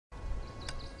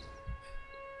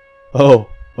Oh,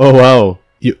 oh wow.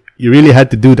 You really had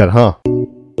to do that, huh?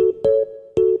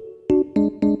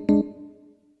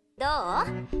 ど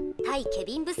う？対ケ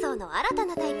ビン武装の新た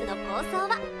なタイプの構想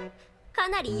はか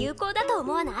なり有効だと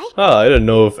思わない？ I don't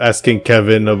know if asking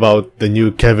Kevin about the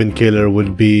new Kevin killer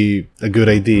would be a good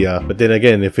idea. But then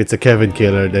again, if it's a Kevin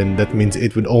killer, then that means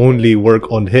it would only work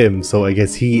on him. So I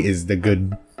guess he is the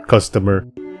good customer.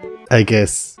 I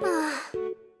guess.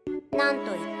 なん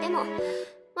と言っても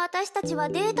私たちは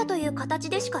データという形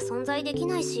でしか存在でき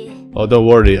ないし。 Oh, don't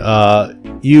worry.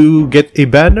 You get a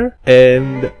banner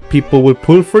and people will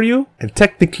pull for you. And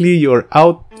technically you're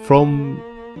out from...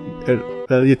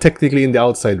 you're technically in the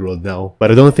outside world now. But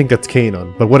I don't think that's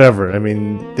Kanon. But whatever. I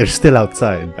mean, they're still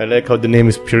outside. I like how the name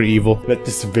is Pure Evil. Not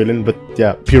just villain, but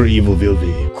yeah, Pure Evil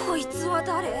Vilvi. こいつは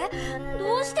誰？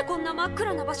どうしてこんな真っ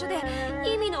暗な場所で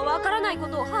意味のわからないこ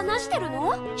とを話してる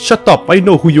の？ Shut up! I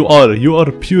know who you are. You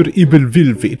are Pure Evil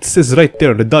Vilvi. It says right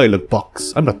there in the dialogue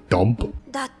box. I'm not dumb.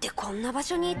 だってこんな場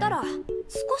所にいたら少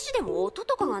しでも音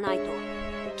とかがないと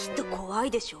きっと怖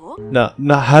いでしょ？ Now,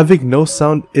 having no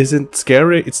sound isn't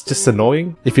scary, it's just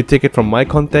annoying. If you take it from my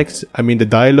context, I mean the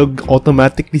dialogue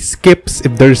automatically skips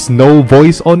if there's no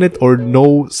voice on it or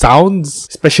no sounds.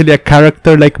 Especially a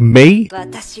character like Mei.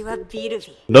 私はビルビ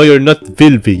ー。 No, you're not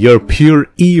Vilvi, you're Pure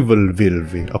Evil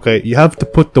Vilvi. Okay, you have to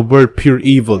put the word Pure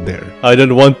Evil there. I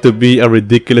don't want to be a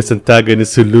ridiculous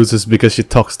antagonist who loses because she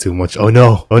talks too much. Oh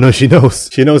no, she knows.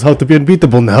 She knows how to be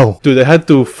unbeatable now. Dude, I had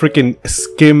to freaking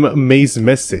skim Mei's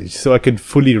message so I could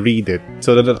fully read it,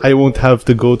 so that I won't have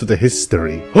to go to the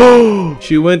history. Oh,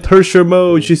 she went HERRSCHER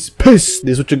mode. She's pissed.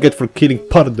 This is what you get for killing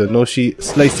Pardo. No, she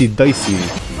slicey dicey.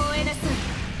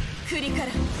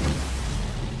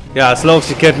 Yeah, as long as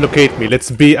she can't locate me,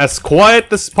 let's be as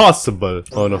quiet as possible.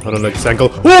 Oh no, I don't like this angle.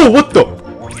 Oh, what the?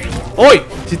 Oi!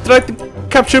 She tried to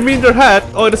capture me in her hat.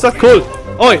 Oh, that's not cool.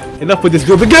 Oi! Enough with this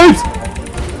moving games!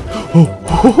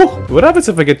 Oh, what happens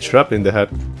if I get trapped in the hat?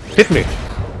 Hit me.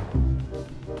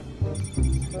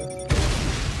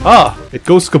 Ah, it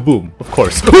goes kaboom, of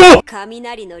course.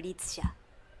 雷の律者、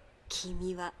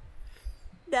君は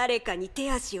誰かに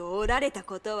手足を折られた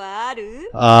ことはあ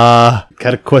る？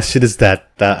 Kind of question is that?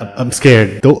 I'm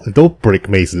scared. Don't break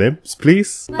Mei's limbs,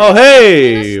 please. Oh,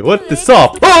 hey! What is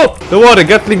up? Oh! Don't worry,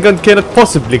 Gatling gun cannot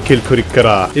possibly kill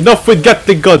Kurikara. Enough with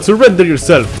Gatling gun, surrender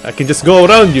yourself. I can just go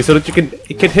around you so that you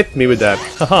can hit me with that.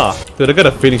 Haha. Dude, I got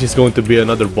a feeling she's going to be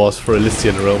another boss for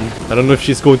Elysian Realm. I don't know if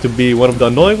she's going to be one of the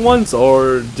annoying ones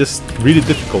or just really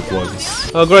difficult ones.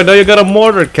 Oh, great, now you got a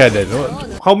mortar cannon.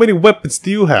 How many weapons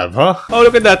do you have, huh? Oh,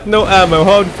 look at that, no ammo,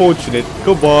 how unfortunate.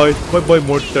 Goodbye, bye-bye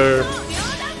mortar.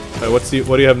 What do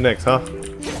you have next, huh?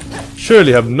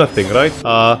 Surely have nothing, right?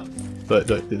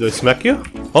 Do I smack you?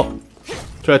 Oh,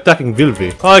 try attacking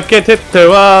Vilvi. Oh, I can't hit her,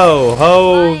 wow,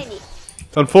 how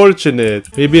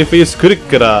unfortunate. Maybe if I use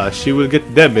Kurikara, she will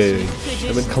get damage.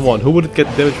 I mean, come on, who wouldn't get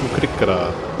damage from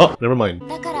Kurikara? Oh, never mind.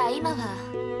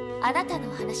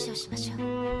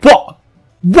 What?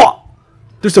 What?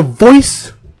 There's a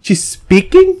voice? She's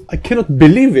speaking? I cannot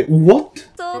believe it. What?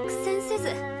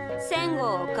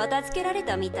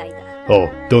 Oh,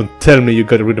 don't tell me you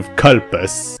got rid of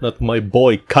Kalpas. Not my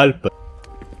boy Kalpas.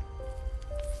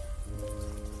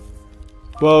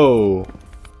 Whoa.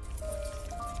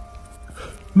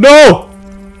 No!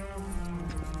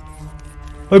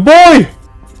 My boy!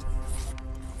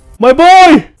 My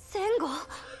boy!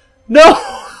 No!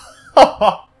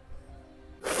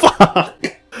 Fuck!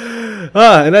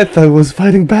 And I thought he was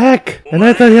fighting back. And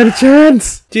I thought he had a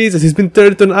chance. Jesus, he's been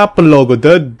turned into an Apple logo,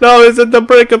 dude. No, it's at the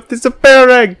breakup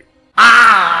disappearing.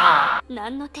 Ah!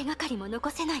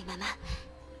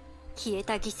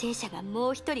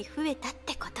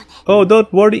 Oh,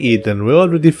 don't worry, Ethan. We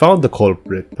already found the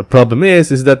culprit. The problem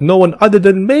is that no one other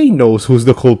than Mei knows who's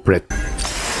the culprit.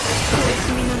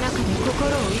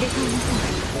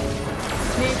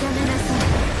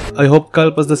 I hope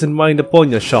Kalpas doesn't mind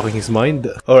Aponia shocking his mind.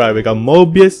 Alright, we got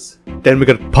Mobius, then we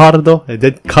got Pardo, and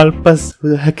then Kalpas. Who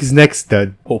the heck is next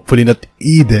then? Hopefully not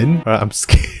Eden. I'm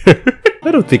scared. I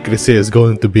don't think Grisea is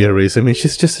going to be erased. I mean,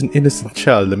 she's just an innocent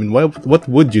child. I mean, what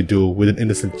would you do with an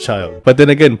innocent child? But then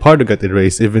again, Pardo got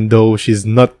erased even though she's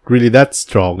not really that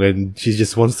strong and she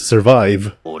just wants to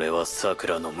survive.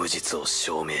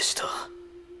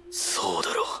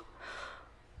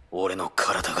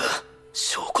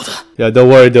 Yeah, don't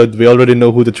worry dude, we already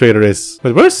know who the traitor is.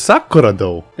 But where's Sakura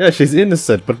though? Yeah, she's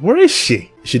innocent, but where is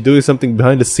she? Is she doing something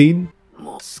behind the scene?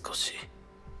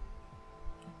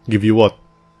 Give you what?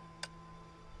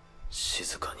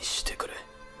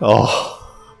 Oh.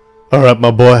 Alright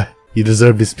my boy, you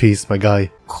deserve this peace, my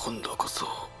guy.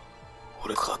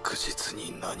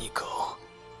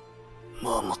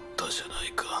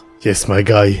 Yes, my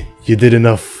guy. You did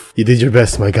enough. You did your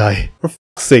best, my guy. For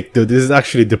fuck's sake, dude, this is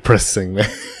actually depressing, man.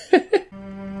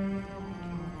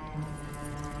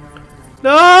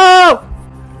 No!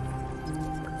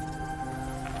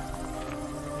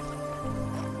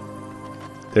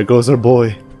 There goes our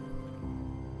boy.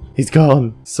 He's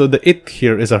gone. So the it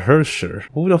here is a HERRSCHER.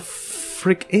 Who the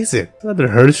frick is it? Another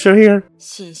HERRSCHER here?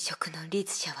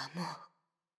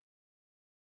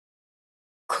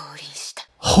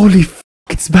 Holy f***,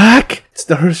 it's back! It's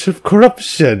the HERRSCHER of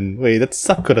corruption! Wait, that's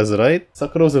Sakura's, right?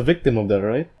 Sakura was a victim of that,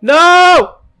 right?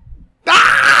 No!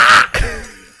 Ah!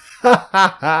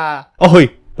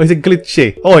 Oi! Why is it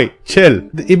glitchy? Oi, chill.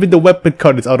 Even the weapon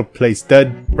card is out of place,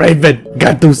 dude. Raven,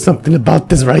 gotta do something about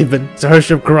this, Raven. It's a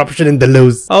HERRSCHER of corruption in the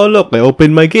loose. Oh look, I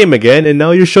opened my game again and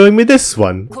now you're showing me this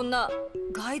one.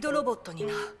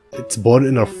 It's born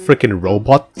in a freaking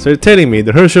robot? So you're telling me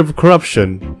the HERRSCHER of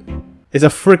corruption is a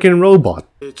freaking robot?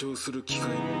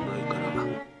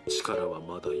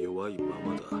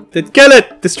 Then kill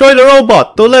it! Destroy the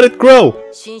robot! Don't let it grow!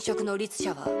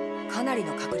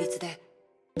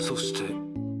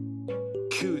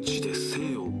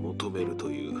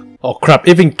 Oh crap,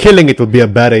 even killing it would be a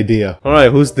bad idea.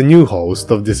 Alright, who's the new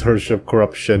host of this HERRSCHER of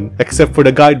corruption? Except for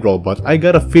the guide robot, I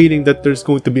got a feeling that there's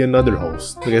going to be another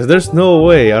host. Because there's no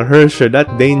way a HERRSCHER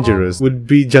that dangerous would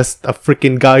be just a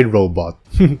freaking guide robot.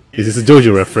 Is this a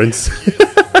JoJo reference?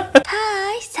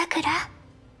 Hi, Sakura.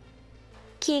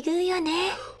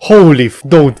 Holy f-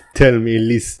 don't tell me at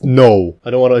least no.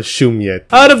 I don't want to assume yet.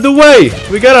 Out of the way!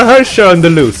 We got a HERRSCHER on the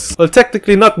loose. Well,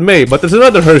 technically not May, but there's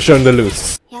another HERRSCHER on the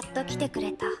loose.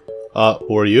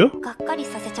 Who are you?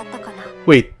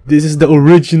 Wait, this is the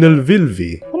original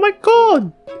Vilvi. Oh my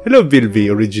god! Hello Vilvi,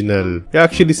 original. You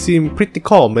actually seem pretty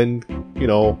calm and, you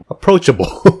know,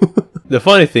 approachable. The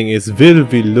funny thing is,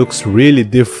 Vilvi looks really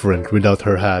different without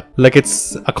her hat. Like,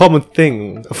 it's a common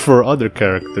thing for other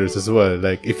characters as well.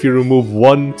 Like, if you remove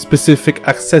one specific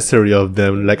accessory of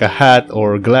them, like a hat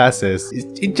or glasses,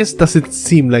 it just doesn't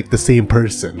seem like the same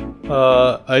person.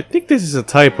 I think this is a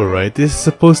typo, right? This is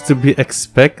supposed to be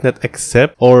expect, not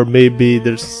accept. Or maybe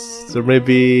there's... Or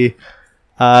maybe...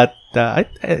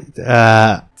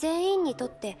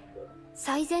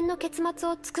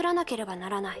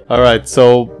 Alright,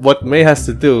 so what May has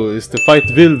to do is to fight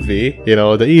Vilvi, you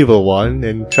know, the evil one,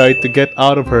 and try to get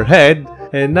out of her head.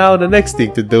 And now the next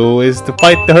thing to do is to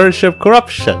fight the HERRSCHER of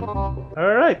corruption.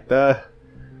 Alright,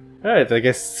 alright, I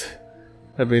guess...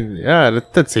 I mean, yeah,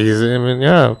 that's easy, I mean,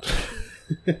 yeah.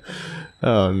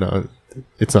 Oh no,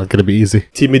 it's not gonna be easy.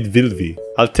 Timid Vilvi.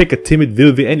 I'll take a timid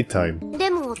Vilvi anytime.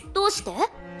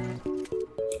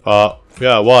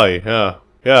 Yeah, why?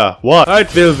 Yeah, what? Alright,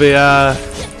 Vilvi,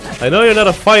 I know you're not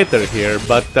a fighter here,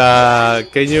 but,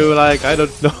 can you, like, I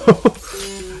don't know,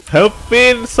 help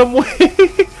me in some way?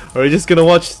 Or are you just gonna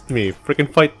watch me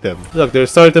freaking fight them? Look, they're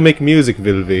starting to make music,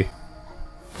 Vilvi.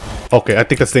 Okay, I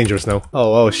think that's dangerous now.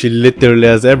 Oh, she literally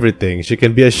has everything. She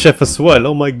can be a chef as well.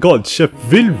 Oh my god, Chef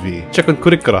Vilvi. Check on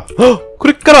Kurikara. Oh,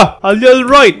 Kurikara! Are you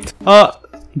alright?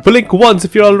 Blink once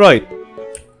if you're alright.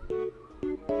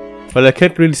 Well, I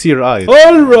can't really see your eyes.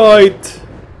 Alright!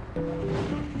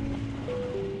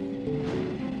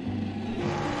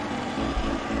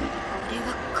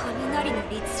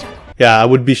 Yeah, I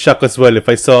would be shocked as well if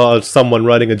I saw someone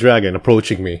riding a dragon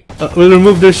approaching me. We'll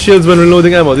remove their shields when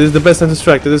reloading ammo. This is the best time to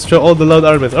strike, to destroy all the loud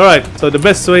armaments. Alright, so the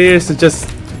best way here is to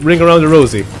just ring around the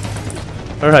rosy.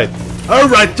 Alright.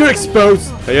 Alright, you're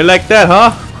exposed! Are you like that,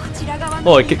 huh?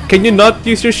 Oh, can you not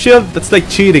use your shield? That's like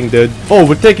cheating, dude. Oh,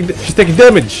 she's taking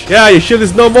damage. Yeah, your shield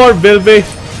is no more, Vilvi.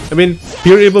 I mean,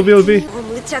 pure evil Vilvi.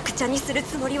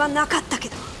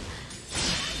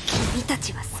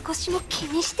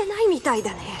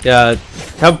 Yeah,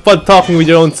 have fun talking with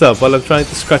your own self while I'm trying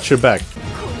to scratch your back.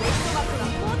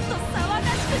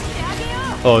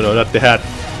 Oh no, not the hat.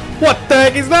 What the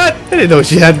heck is that? I didn't know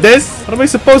she had this. What am I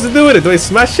supposed to do with it? Do I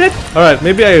smash it? Alright,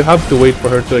 maybe I have to wait for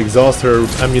her to exhaust her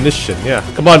ammunition. Yeah.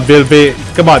 Come on, Vilvi.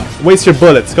 Come on. Waste your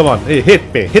bullets. Come on. Hey,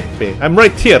 hit me. Hit me. I'm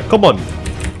right here. Come on.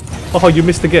 Oh, you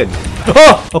missed again.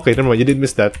 Oh! Okay, never mind. You didn't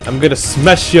miss that. I'm gonna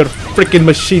smash your freaking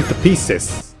machine to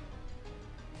pieces.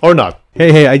 Or not.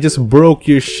 Hey, I just broke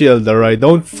your shield, alright?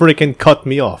 Don't freaking cut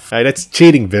me off. Alright, that's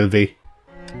cheating, Vilvi.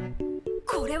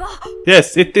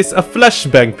 Yes, it is a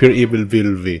flashbang, pure evil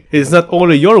Vilvi. It is not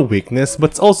only your weakness,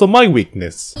 but it's also my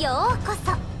weakness.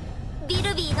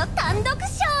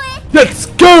 Let's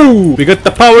go! We got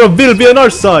the power of Vilvi on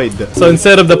our side. So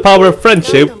instead of the power of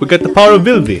friendship, we got the power of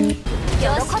Vilvi.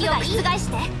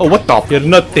 Oh, what the? You're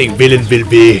nothing, villain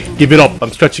Vilvi. Give it up.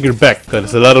 I'm scratching your back. God,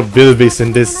 there's a lot of Vilvis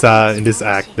in this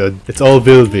act, dude. It's all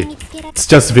Vilvi. It's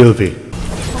just Vilvi.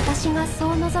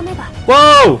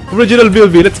 Whoa! Original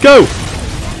Vilvi, let's go!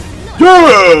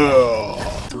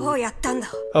 Yeah! どうやったんだ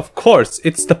Of course,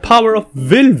 it's the power of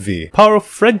Vilvi. Power of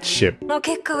friendship. の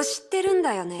結果を知ってるん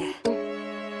だよね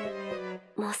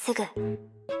もうすぐ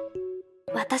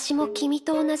私も君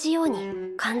と同じように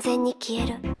完全に消え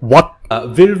る What?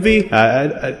 Vilvi? I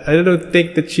don't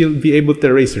think that she'll be able to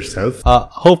erase herself.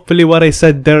 Hopefully what I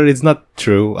said there is not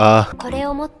true. これ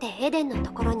を持ってエデンの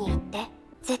ところに行って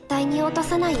絶対に落と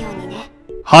さないようにね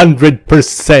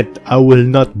 100% I will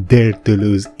not dare to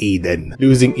lose Eden.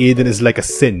 Losing Eden is like a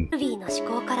sin. ルビーの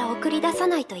思考から送り出さ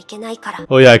ないといけないから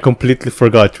Oh yeah, I completely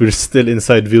forgot we're still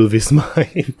inside Vilvi's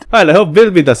mind. Well, I hope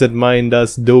Vilvi doesn't mind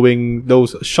us doing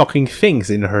those shocking things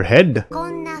in her head. こ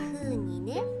んな風に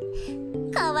ね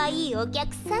可愛いお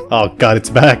客さん Oh god,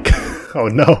 it's back. Oh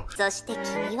no. そして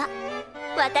君は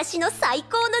私の最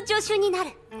高の助手になる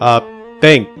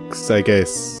Thanks, I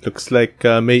guess. Looks like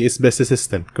Mei is best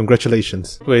assistant.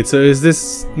 Congratulations. Wait, so is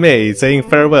this Mei saying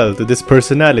farewell to these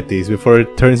personalities before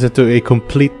it turns into a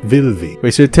complete Vilvi?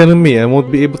 Wait, so you're telling me I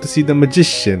won't be able to see the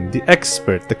magician, the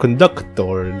expert, the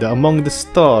conductor, the among the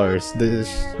stars,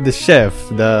 the chef,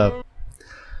 the...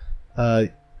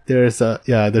 there's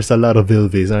a lot of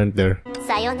Vilvis, aren't there?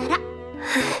 さよなら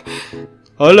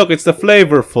Oh look, it's the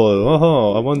flavorful.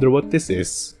 Oh, I wonder what this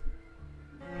is.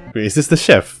 Wait, is this the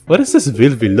chef? What is this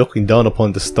Vilvi looking down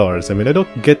upon the stars? I mean, I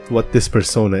don't get what this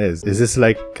persona is. Is this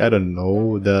like, I don't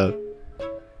know, the...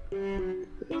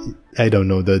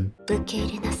 受け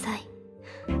入れなさい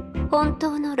本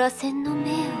当の螺旋の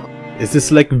命を Is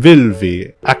this like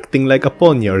Vilvi acting like a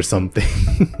Ponya or something?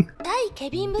 対ケ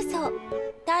ビン武装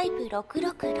タイプ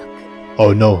666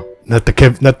 Oh no, not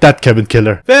that Kevin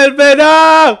killer. Vilvi,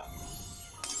 no!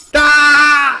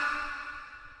 Ah!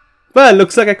 Well,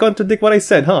 looks like I contradict what I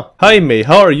said, huh? Hi Mei,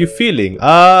 how are you feeling?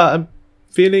 I'm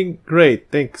feeling great,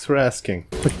 thanks for asking.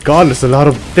 My god, there's a lot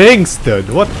of things, dude.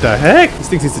 What the heck? This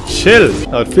thing needs to chill.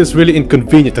 Now, it feels really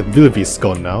inconvenient that Vilvi is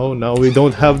gone now. Now we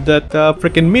don't have that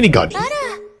freaking minigun. あら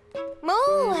も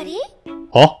う終わり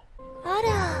Huh? あ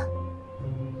ら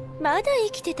まだ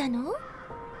生きてたの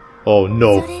Oh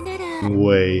no それなら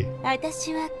way.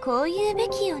 私はこう言うべ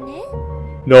きよね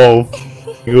No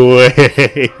way.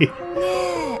 ね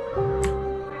え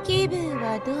気分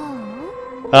はどう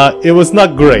It was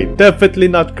not great. Definitely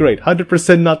not great.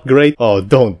 100% not great. Oh,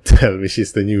 don't tell me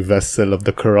she's the new vessel of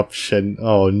the corruption.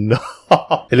 Oh no.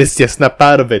 Alicia, snap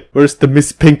out of it. Where's the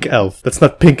Miss Pink Elf? That's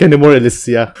not pink anymore,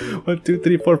 Alicia. 1, 2,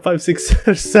 3, 4, 5,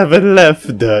 6, 7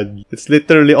 left, dude. It's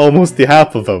literally almost the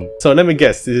half of them. So let me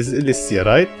guess. This is Alicia,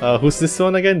 right? Who's this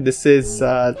one again? This is,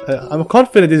 I'm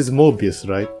confident this is Mobius,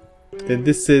 right? Then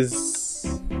this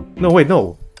is... No, wait,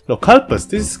 no. No, Kalpas.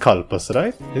 This is Kalpas,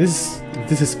 right? And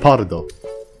this is Pardo.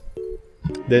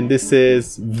 Then this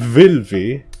is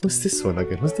Vilvi. Who's this one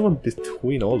again? Who's the one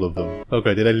between all of them?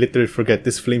 Okay, did I literally forget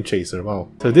this Flame Chaser? Wow.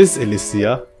 So this is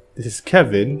Alicia. This is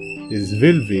Kevin. This is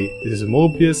Vilvi. This is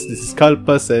Mobius. This is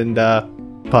Kalpas and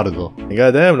Pardo. And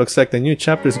goddamn, looks like the new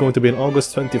chapter is going to be in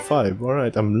August 25.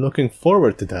 Alright, I'm looking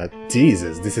forward to that.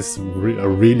 Jesus, this is a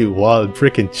really wild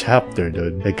freaking chapter,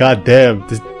 dude. Like, goddamn,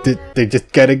 they're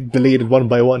just getting deleted one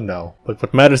by one now. But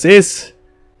what matters is...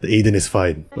 the Eden is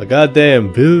fine. But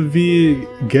goddamn, Vilvi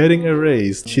getting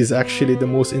erased. She's actually the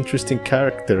most interesting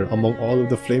character among all of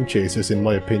the Flame Chasers in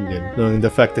my opinion. Knowing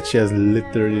the fact that she has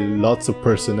literally lots of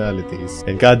personalities.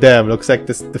 And goddamn, looks like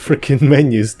the freaking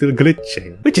menu is still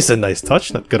glitching. Which is a nice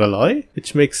touch, not gonna lie.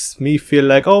 Which makes me feel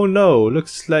like, oh no,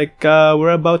 looks like we're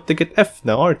about to get F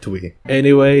now, aren't we?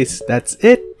 Anyways, that's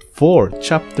it for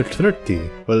chapter 30.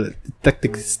 Well, it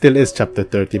technically still is chapter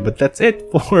 30, but that's it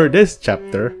for this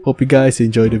chapter. Hope you guys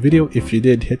enjoyed the video. If you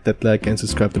did, hit that like and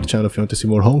subscribe to the channel if you want to see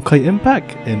more Honkai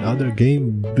Impact and other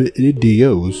game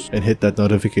videos. And hit that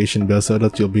notification bell so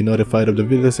that you'll be notified of the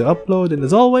videos I upload. And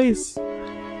as always,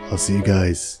 I'll see you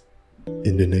guys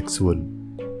in the next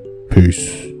one.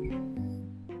 Peace.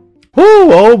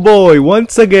 Oh boy,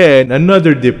 once again,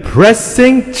 another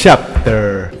depressing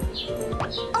chapter.